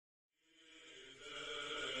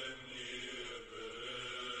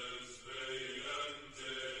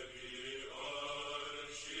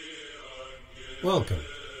Welcome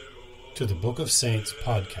to the Book of Saints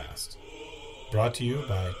podcast, brought to you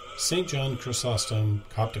by St. John Chrysostom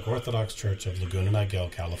Coptic Orthodox Church of Laguna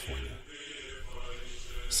Niguel, California.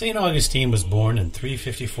 St. Augustine was born in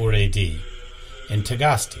 354 AD in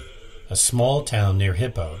Tagaste, a small town near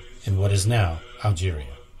Hippo in what is now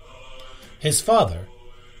Algeria. His father,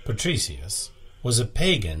 Patricius, was a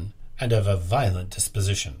pagan and of a violent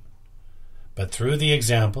disposition. But through the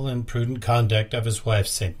example and prudent conduct of his wife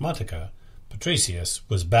St. Monica, Patricius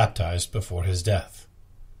was baptized before his death.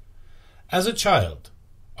 As a child,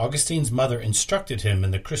 Augustine's mother instructed him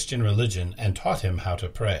in the Christian religion and taught him how to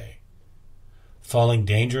pray. Falling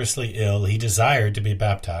dangerously ill, he desired to be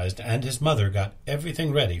baptized, and his mother got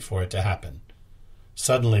everything ready for it to happen.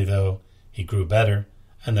 Suddenly, though, he grew better,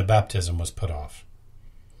 and the baptism was put off.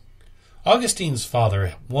 Augustine's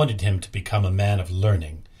father wanted him to become a man of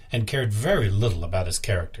learning, and cared very little about his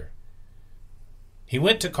character. He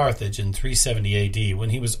went to Carthage in 370 AD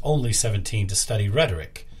when he was only 17 to study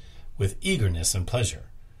rhetoric with eagerness and pleasure.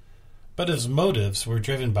 But his motives were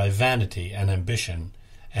driven by vanity and ambition,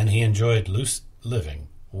 and he enjoyed loose living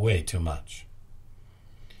way too much.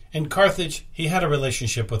 In Carthage, he had a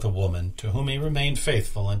relationship with a woman to whom he remained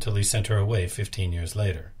faithful until he sent her away 15 years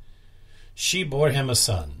later. She bore him a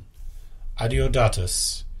son,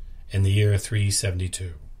 Adeodatus, in the year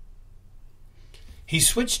 372. He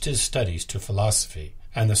switched his studies to philosophy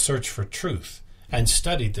and the search for truth, and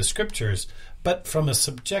studied the scriptures, but from a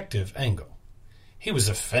subjective angle. He was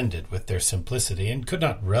offended with their simplicity and could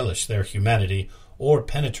not relish their humanity or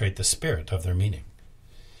penetrate the spirit of their meaning.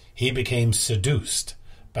 He became seduced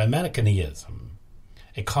by Manichaeism,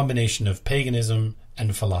 a combination of paganism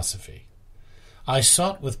and philosophy. I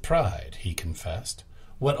sought with pride, he confessed,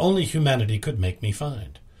 what only humanity could make me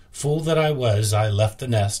find. Fool that I was, I left the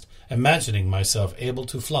nest, imagining myself able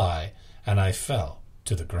to fly, and I fell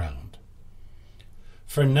to the ground.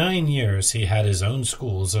 For 9 years he had his own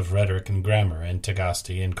schools of rhetoric and grammar in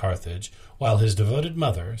Tagaste and Carthage, while his devoted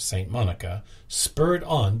mother, St. Monica, spurred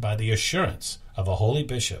on by the assurance of a holy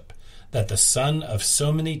bishop that the son of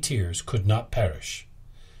so many tears could not perish.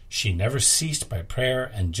 She never ceased by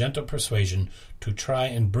prayer and gentle persuasion to try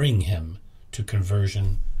and bring him to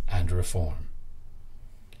conversion and reform.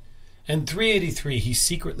 In 383 he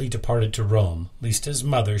secretly departed to Rome, lest his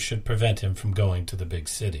mother should prevent him from going to the big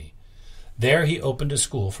city. There he opened a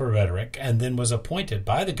school for rhetoric, and then was appointed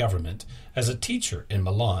by the government as a teacher in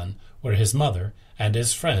Milan, where his mother and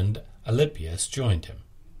his friend Alypius joined him.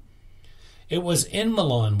 It was in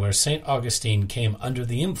Milan where St. Augustine came under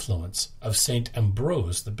the influence of St.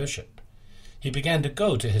 Ambrose the bishop. He began to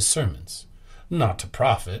go to his sermons, not to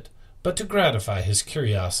profit, but to gratify his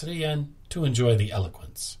curiosity and to enjoy the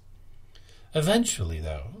eloquence. Eventually,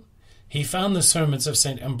 though, he found the sermons of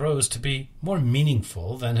St. Ambrose to be more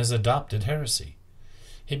meaningful than his adopted heresy.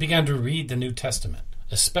 He began to read the New Testament,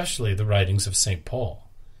 especially the writings of St. Paul.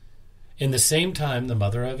 In the same time, the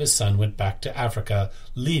mother of his son went back to Africa,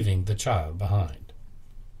 leaving the child behind.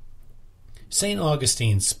 St.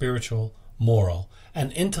 Augustine's spiritual, moral,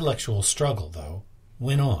 and intellectual struggle, though,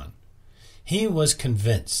 went on. He was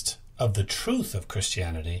convinced of the truth of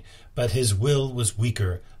Christianity, but his will was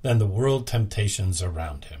weaker than the world temptations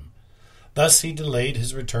around him. Thus he delayed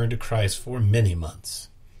his return to Christ for many months.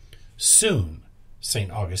 Soon, St.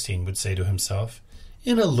 Augustine would say to himself,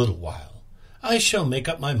 in a little while, I shall make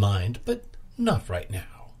up my mind, but not right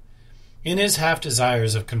now. In his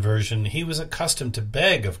half-desires of conversion, he was accustomed to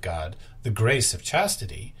beg of God the grace of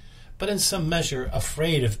chastity, but in some measure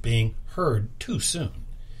afraid of being heard too soon.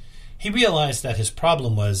 He realized that his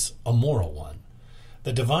problem was a moral one.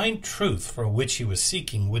 The divine truth for which he was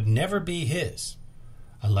seeking would never be his,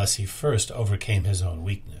 unless he first overcame his own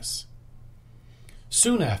weakness.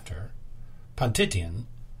 Soon after, Pontitian,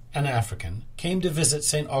 an African, came to visit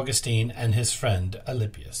St. Augustine and his friend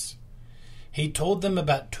Alypius. He told them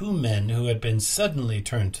about 2 men who had been suddenly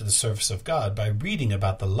turned to the service of God by reading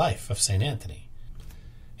about the life of St. Anthony.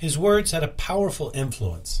 His words had a powerful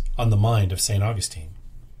influence on the mind of St. Augustine.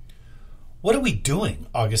 What are we doing,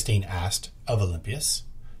 Augustine asked of Alypius,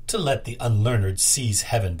 to let the unlearned seize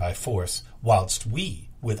heaven by force, whilst we,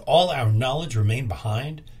 with all our knowledge, remain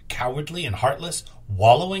behind, cowardly and heartless,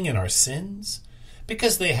 wallowing in our sins?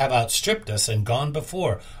 Because they have outstripped us and gone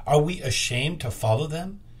before, are we ashamed to follow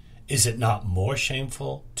them? Is it not more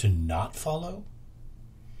shameful to not follow?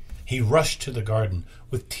 He rushed to the garden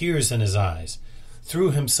with tears in his eyes, threw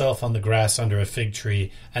himself on the grass under a fig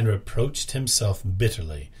tree, and reproached himself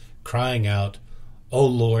bitterly, crying out, O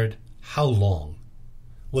Lord, how long?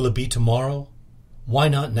 Will it be tomorrow? Why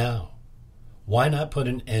not now? Why not put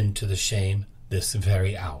an end to the shame this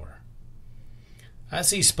very hour?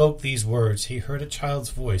 As he spoke these words, he heard a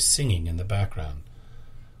child's voice singing in the background,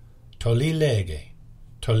 Toli lege,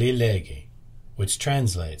 which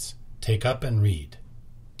translates, take up and read,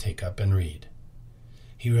 take up and read.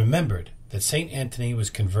 He remembered that St. Anthony was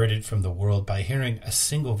converted from the world by hearing a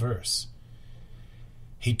single verse.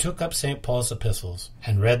 He took up St. Paul's epistles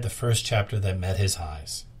and read the first chapter that met his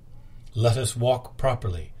eyes. Let us walk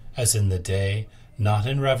properly, as in the day, not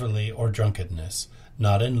in revelry or drunkenness,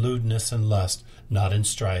 not in lewdness and lust, not in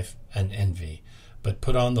strife and envy, but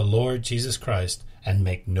put on the Lord Jesus Christ and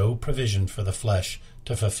make no provision for the flesh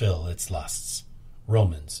to fulfill its lusts.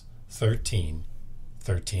 Romans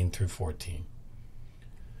 13:13-14.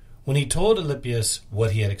 When he told Alypius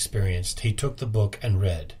what he had experienced, he took the book and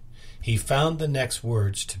read. He found the next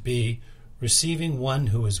words to be, receiving one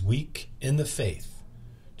who is weak in the faith,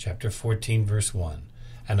 chapter 14, verse 1,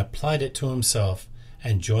 and applied it to himself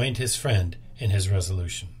and joined his friend in his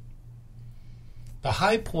resolution. The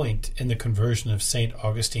high point in the conversion of St.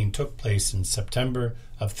 Augustine took place in September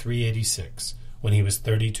of 386, when he was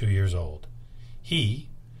 32 years old. He,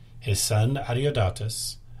 his son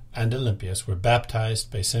Adeodatus, and Olympius were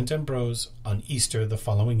baptized by St. Ambrose on Easter the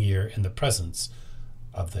following year in the presence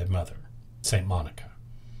of their mother, St. Monica.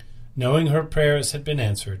 Knowing her prayers had been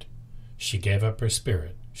answered, she gave up her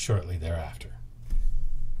spirit shortly thereafter.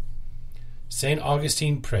 St.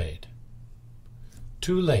 Augustine prayed,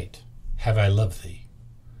 Too late have I loved thee,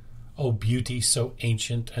 O beauty so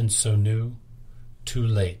ancient and so new, too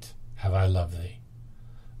late have I loved thee.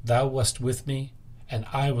 Thou wast with me, and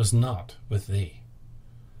I was not with thee.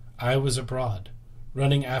 I was abroad,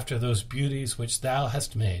 running after those beauties which thou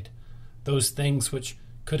hast made, those things which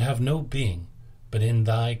could have no being, but in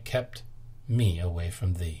thy kept me away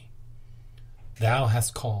from thee. Thou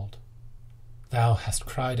hast called, thou hast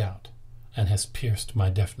cried out, and hast pierced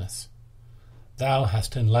my deafness. Thou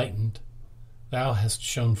hast enlightened, thou hast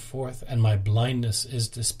shone forth, and my blindness is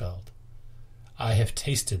dispelled. I have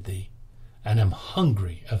tasted thee, and am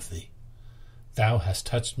hungry of thee. Thou hast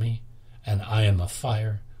touched me, and I am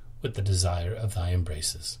afire with the desire of thy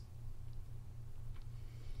embraces.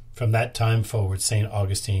 From that time forward, St.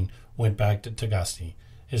 Augustine went back to Tagaste,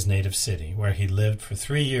 his native city, where he lived for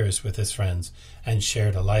 3 years with his friends and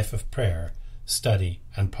shared a life of prayer, study,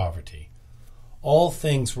 and poverty. All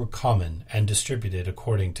things were common and distributed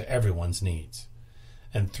according to everyone's needs.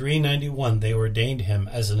 In 391 they ordained him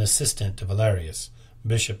as an assistant to Valerius,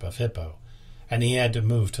 bishop of Hippo, and he had to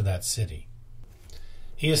move to that city.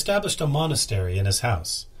 He established a monastery in his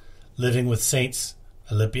house, living with Saints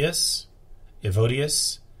Alypius,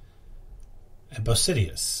 Evodius, and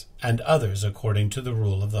Bosidius, and others according to the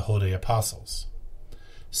rule of the Holy Apostles.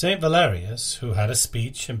 St. Valerius, who had a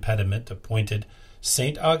speech impediment, appointed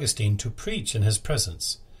St. Augustine to preach in his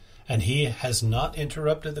presence, and he has not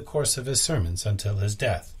interrupted the course of his sermons until his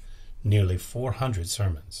death, nearly 400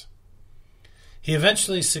 sermons. He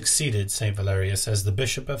eventually succeeded St. Valerius as the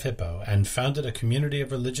bishop of Hippo and founded a community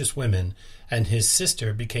of religious women, and his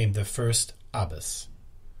sister became the first abbess.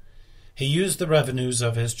 He used the revenues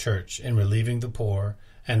of his church in relieving the poor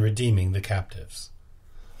and redeeming the captives.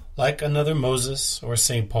 Like another Moses or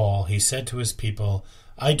St. Paul, he said to his people,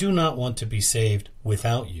 I do not want to be saved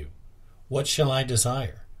without you. What shall I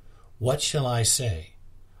desire? What shall I say?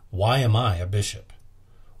 Why am I a bishop?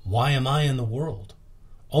 Why am I in the world?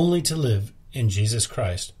 Only to live in Jesus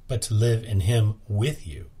Christ, but to live in him with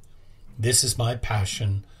you. This is my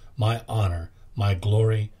passion, my honor, my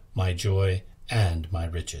glory, my joy, and my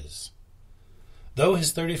riches. Though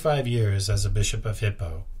his 35 years as a bishop of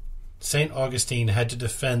Hippo, St. Augustine had to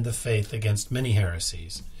defend the faith against many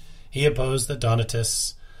heresies. He opposed the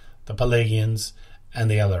Donatists, the Pelagians,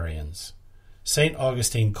 and the Illyrians. St.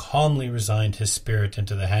 Augustine calmly resigned his spirit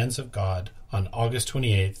into the hands of God on August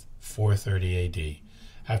 28, 430 A.D.,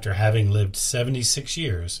 after having lived 76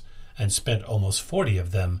 years and spent almost 40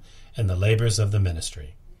 of them in the labors of the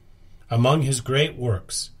ministry. Among his great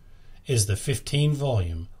works is the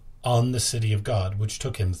 15-volume On the City of God, which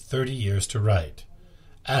took him 30 years to write,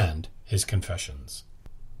 and his Confessions.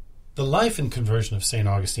 The life and conversion of St.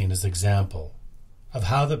 Augustine is an example of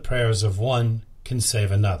how the prayers of one can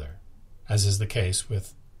save another, as is the case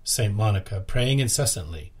with St. Monica praying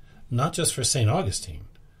incessantly, not just for St. Augustine,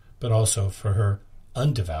 but also for her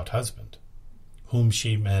undevout husband, whom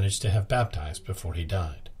she managed to have baptized before he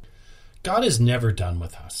died. God is never done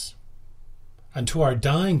with us. And to our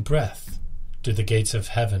dying breath do the gates of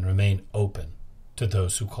heaven remain open to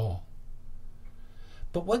those who call.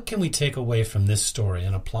 But what can we take away from this story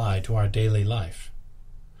and apply to our daily life?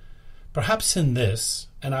 Perhaps in this,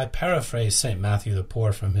 and I paraphrase St. Matthew the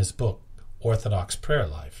Poor from his book, Orthodox Prayer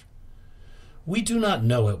Life, We do not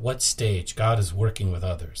know at what stage God is working with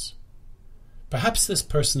others. Perhaps this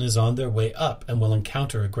person is on their way up and will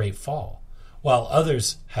encounter a great fall, while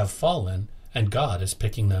others have fallen and God is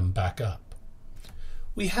picking them back up.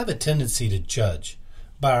 We have a tendency to judge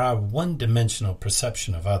by our one-dimensional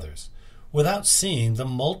perception of others, without seeing the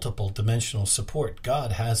multiple-dimensional support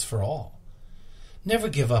God has for all. Never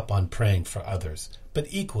give up on praying for others, but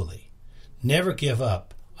equally, never give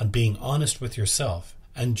up on being honest with yourself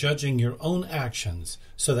and judging your own actions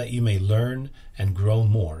so that you may learn and grow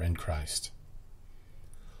more in Christ.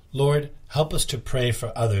 Lord, help us to pray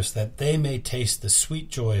for others that they may taste the sweet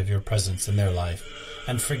joy of your presence in their life,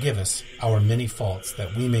 and forgive us our many faults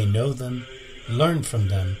that we may know them, learn from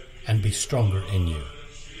them, and be stronger in you.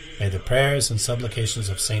 May the prayers and supplications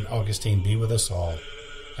of St. Augustine be with us all.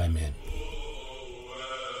 Amen.